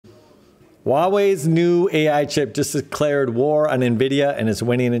Huawei's new AI chip just declared war on Nvidia and is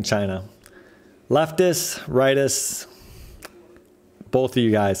winning in China. Leftists, rightists, both of you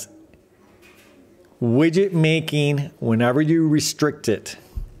guys. Widget making, whenever you restrict it,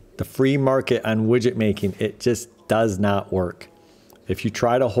 the free market on widget making, it just does not work. If you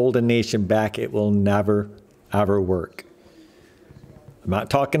try to hold a nation back, it will never, ever work. I'm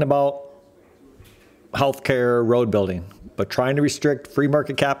not talking about healthcare, road building, but trying to restrict free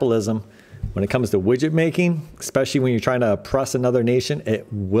market capitalism when it comes to widget making, especially when you're trying to oppress another nation, it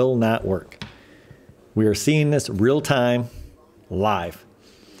will not work. We are seeing this real time, live.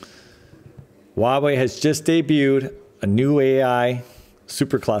 Huawei has just debuted a new AI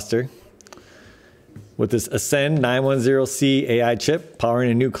supercluster with this Ascend 910C AI chip powering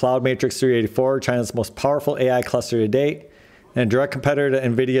a new Cloud Matrix 384, China's most powerful AI cluster to date. And a direct competitor to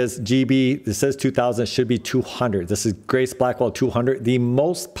NVIDIA's GB, this says 2000, should be 200. This is Grace Blackwell 200, the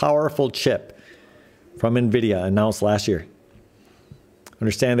most powerful chip from NVIDIA announced last year.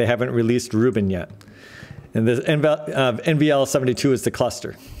 Understand they haven't released Rubin yet. And the NVL72 is the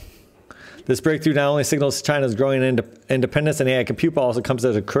cluster. This breakthrough not only signals China's growing independence in AI compute, but also comes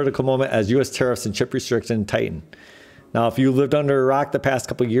at a critical moment as U.S. tariffs and chip restrictions tighten. Now, if you lived under a rock the past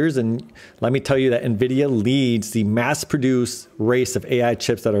couple of years, and let me tell you that NVIDIA leads the mass-produced race of AI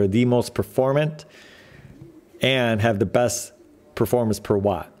chips that are the most performant and have the best performance per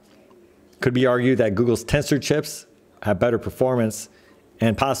watt. Could be argued that Google's Tensor chips have better performance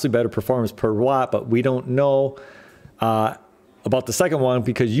and possibly better performance per watt, but we don't know about the second one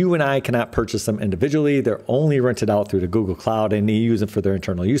because you and I cannot purchase them individually. They're only rented out through the Google Cloud and they use them for their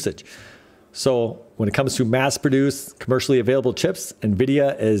internal usage. So when it comes to mass-produced, commercially available chips,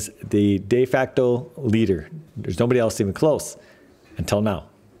 NVIDIA is the de facto leader. There's nobody else even close until now.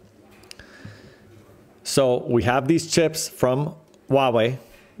 So we have these chips from Huawei,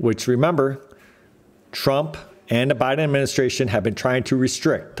 which remember, Trump and the Biden administration have been trying to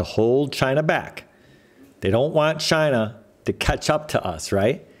restrict, to hold China back. They don't want China to catch up to us,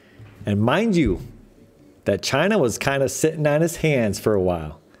 right? And mind you, that China was kind of sitting on his hands for a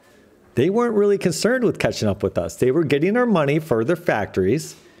while. They weren't really concerned with catching up with us. They were getting our money for their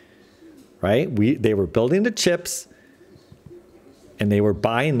factories, right? They were building the chips and they were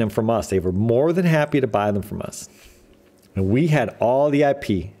buying them from us. They were more than happy to buy them from us. And we had all the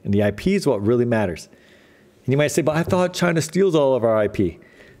IP, and the IP is what really matters. And you might say, but I thought China steals all of our IP.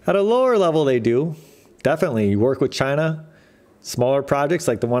 At a lower level, they do. Definitely, you work with China, smaller projects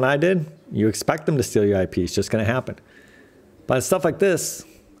like the one I did, you expect them to steal your IP. It's just going to happen. But stuff like this,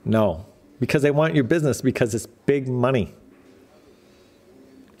 no, because they want your business because it's big money.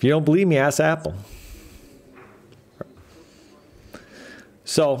 If you don't believe me, ask Apple.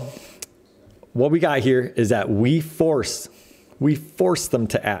 So what we got here is that we forced them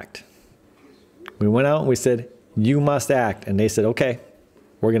to act. We went out and we said, you must act. And they said, okay,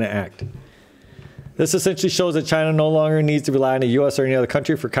 we're going to act. This essentially shows that China no longer needs to rely on the US or any other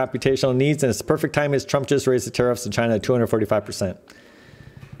country for computational needs. And it's the perfect time as Trump just raised the tariffs in China at 245%.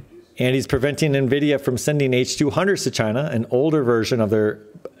 And he's preventing NVIDIA from sending H200s to China, an older version of their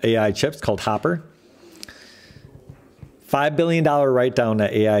AI chips called Hopper. $5 billion write-down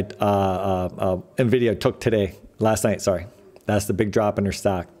that NVIDIA took last night, sorry. That's the big drop in their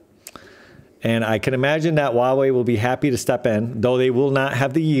stock. And I can imagine that Huawei will be happy to step in, though they will not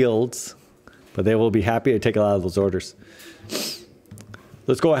have the yields, but they will be happy to take a lot of those orders.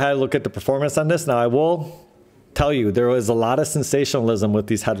 Let's go ahead and look at the performance on this. Now, I will tell you, there was a lot of sensationalism with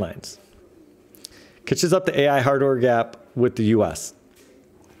these headlines. Catches up the AI hardware gap with the US.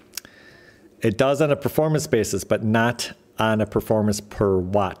 It does on a performance basis, but not on a performance per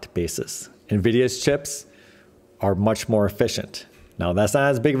watt basis. NVIDIA's chips are much more efficient. Now, that's not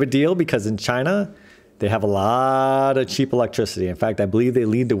as big of a deal because in China, they have a lot of cheap electricity. In fact, I believe they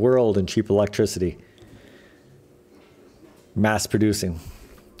lead the world in cheap electricity. Mass producing.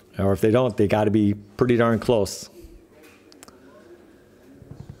 Or if they don't, they got to be pretty darn close.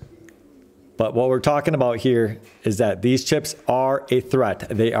 But what we're talking about here is that these chips are a threat.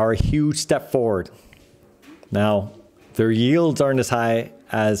 They are a huge step forward. Now, their yields aren't as high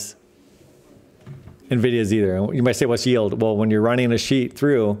as NVIDIA's either. You might say, what's yield? Well, when you're running a sheet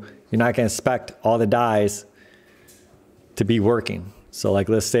through, you're not going to expect all the dies to be working. So like,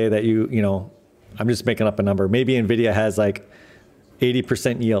 let's say that you know, I'm just making up a number. Maybe NVIDIA has like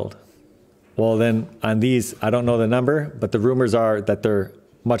 80% yield. Well, then on these, I don't know the number, but the rumors are that they're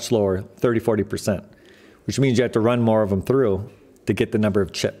much lower, 30, 40%, which means you have to run more of them through to get the number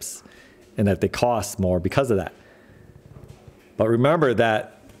of chips and that they cost more because of that. But remember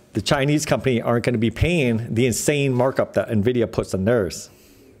that the Chinese company aren't going to be paying the insane markup that NVIDIA puts on theirs.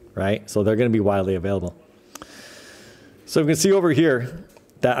 right? So they're going to be widely available. So we can see over here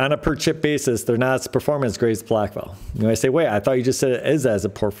that on a per chip basis, they're not as performance great as Blackwell. You know, I say, wait, I thought you just said it is as a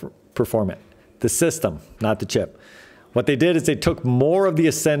performant. The system, not the chip. What they did is they took more of the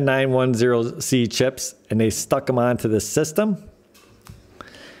Ascend 910C chips and they stuck them onto the system.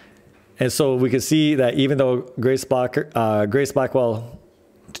 And so we can see that even though Grace Blackwell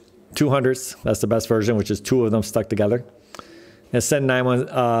 200s, that's the best version, which is 2 of them stuck together. Ascend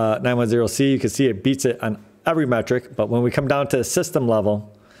 910C, you can see it beats it on every metric. But when we come down to the system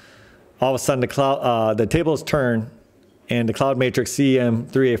level, all of a sudden the tables turn and the Cloud Matrix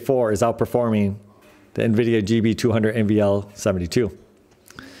CM3A4 is outperforming the Nvidia GB200 NVL72.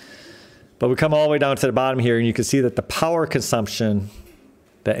 But we come all the way down to the bottom here and you can see that the power consumption,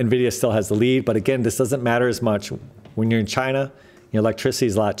 that Nvidia still has the lead. But again, this doesn't matter as much. When you're in China, your electricity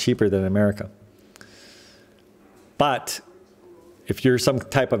is a lot cheaper than in America. But if you're some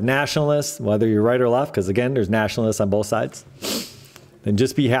type of nationalist, whether you're right or left, because again, there's nationalists on both sides, then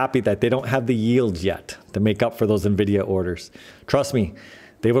just be happy that they don't have the yields yet to make up for those Nvidia orders. Trust me,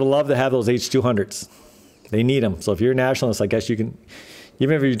 they would love to have those H200s. They need them. So if you're a nationalist, I guess you can,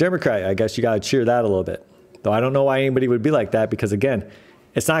 even if you're a Democrat, I guess you got to cheer that a little bit. Though I don't know why anybody would be like that, because again,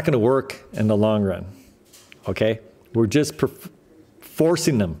 it's not going to work in the long run. Okay? We're just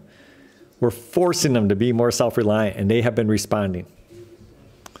forcing them. We're forcing them to be more self-reliant, and they have been responding.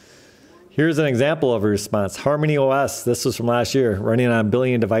 Here's an example of a response. Harmony OS, this was from last year, running on 1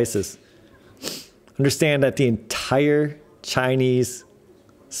 billion devices. Understand that the entire Chinese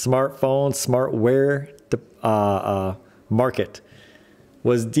smartphone, smartware market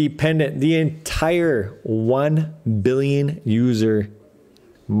was dependent, the entire 1 billion user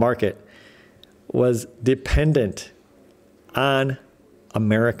market was dependent on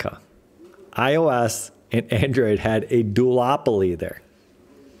America. iOS and Android had a duopoly there.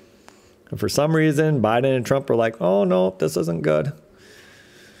 And for some reason, Biden and Trump were like, oh no, this isn't good.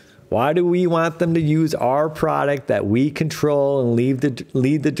 Why do we want them to use our product that we control and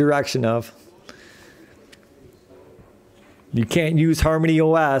lead the direction of? You can't use Harmony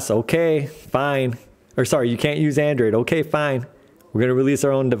OS. Okay, fine. Or sorry, you can't use Android. Okay, fine. We're going to release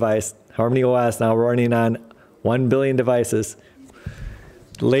our own device. Harmony OS now running on 1 billion devices.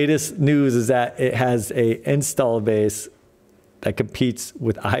 Latest news is that it has a install base that competes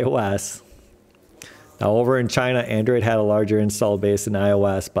with iOS. Now over in China, Android had a larger install base than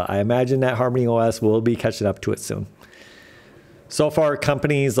iOS, but I imagine that Harmony OS will be catching up to it soon. So far,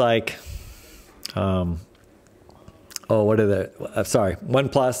 companies like, OnePlus,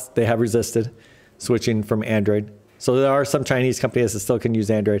 they have resisted switching from Android. So there are some Chinese companies that still can use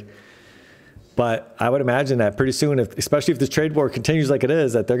Android. But I would imagine that pretty soon, especially if this trade war continues like it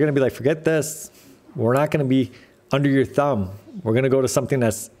is, that they're going to be like, forget this. We're not going to be under your thumb. We're going to go to something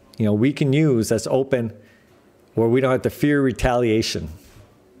that's, you know, we can use, that's open, where we don't have to fear retaliation.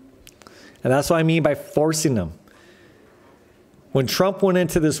 And that's what I mean by forcing them. When Trump went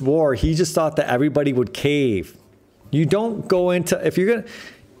into this war, he just thought that everybody would cave. You don't go into, if you're going to,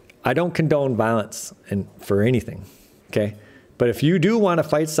 I don't condone violence for anything, okay? But if you do want to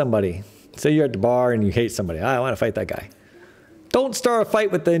fight somebody, say you're at the bar and you hate somebody, I want to fight that guy. Don't start a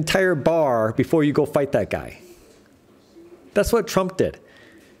fight with the entire bar before you go fight that guy. That's what Trump did.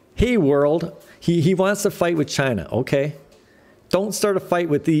 Hey, world, he wants to fight with China, okay? Don't start a fight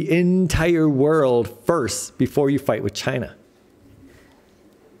with the entire world first before you fight with China.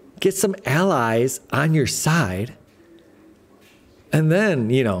 Get some allies on your side. And then,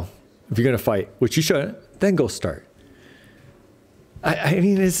 you know, if you're going to fight, which you shouldn't, then go start. I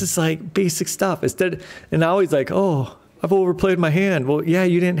mean, it's just like basic stuff. And now he's like, oh, I've overplayed my hand. Well, yeah,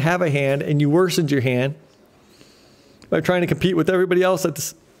 you didn't have a hand and you worsened your hand by trying to compete with everybody else at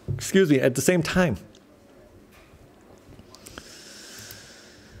the same time.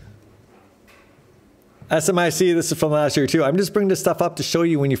 SMIC, this is from last year too. I'm just bringing this stuff up to show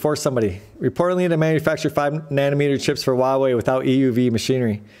you when you force somebody. Reportedly to manufacture 5nm chips for Huawei without EUV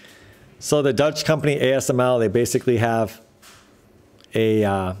machinery. So the Dutch company ASML, they basically have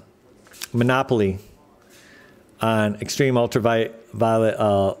a monopoly on extreme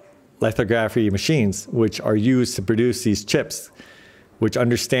ultraviolet lithography machines, which are used to produce these chips, which are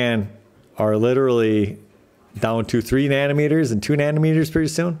literally down to 3 nanometers and 2 nanometers pretty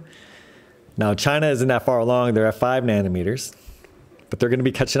soon. Now, China isn't that far along. They're at 5 nanometers, but they're going to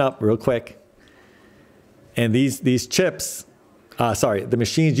be catching up real quick. And these chips, the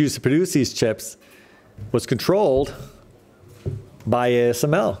machines used to produce these chips was controlled by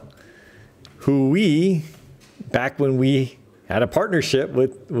ASML, who back when we had a partnership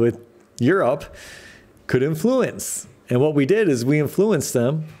with Europe, could influence. And what we did is we influenced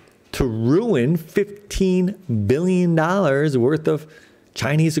them to ruin $15 billion worth of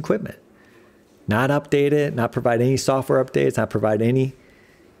Chinese equipment. Not update it, not provide any software updates, not provide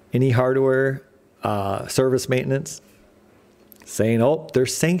any hardware service maintenance. Saying, oh, they're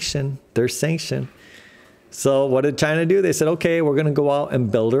sanctioned. They're sanctioned. So what did China do? They said, okay, we're going to go out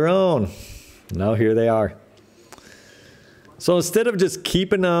and build our own. Now here they are. So instead of just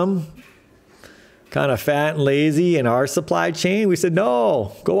keeping them kind of fat and lazy in our supply chain, we said,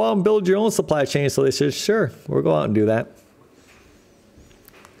 no, go out and build your own supply chain. So they said, sure, we'll go out and do that.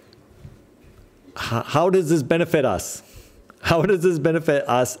 How does this benefit us? How does this benefit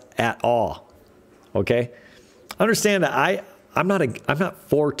us at all? Okay. Understand that I'm not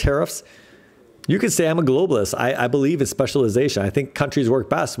for tariffs. You could say I'm a globalist. I believe in specialization. I think countries work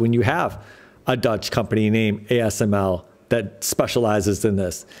best when you have a Dutch company named ASML that specializes in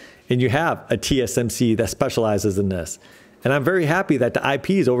this, and you have a TSMC that specializes in this. And I'm very happy that the IP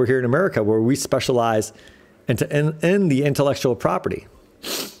is over here in America, where we specialize in the intellectual property.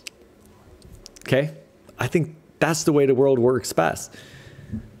 Okay? I think that's the way the world works best.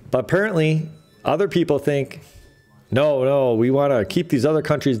 But apparently, other people think, no, we want to keep these other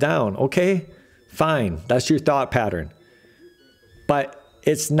countries down. Okay, fine. That's your thought pattern. But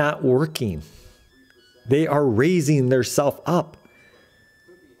it's not working. They are raising themselves up.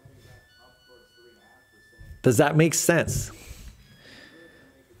 Does that make sense?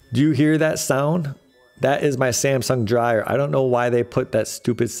 Do you hear that sound? That is my Samsung dryer. I don't know why they put that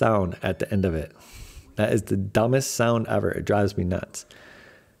stupid sound at the end of it. That is the dumbest sound ever. It drives me nuts.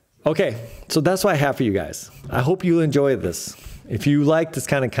 Okay, so that's what I have for you guys. I hope you enjoy this. If you like this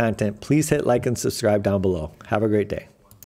kind of content, please hit like and subscribe down below. Have a great day.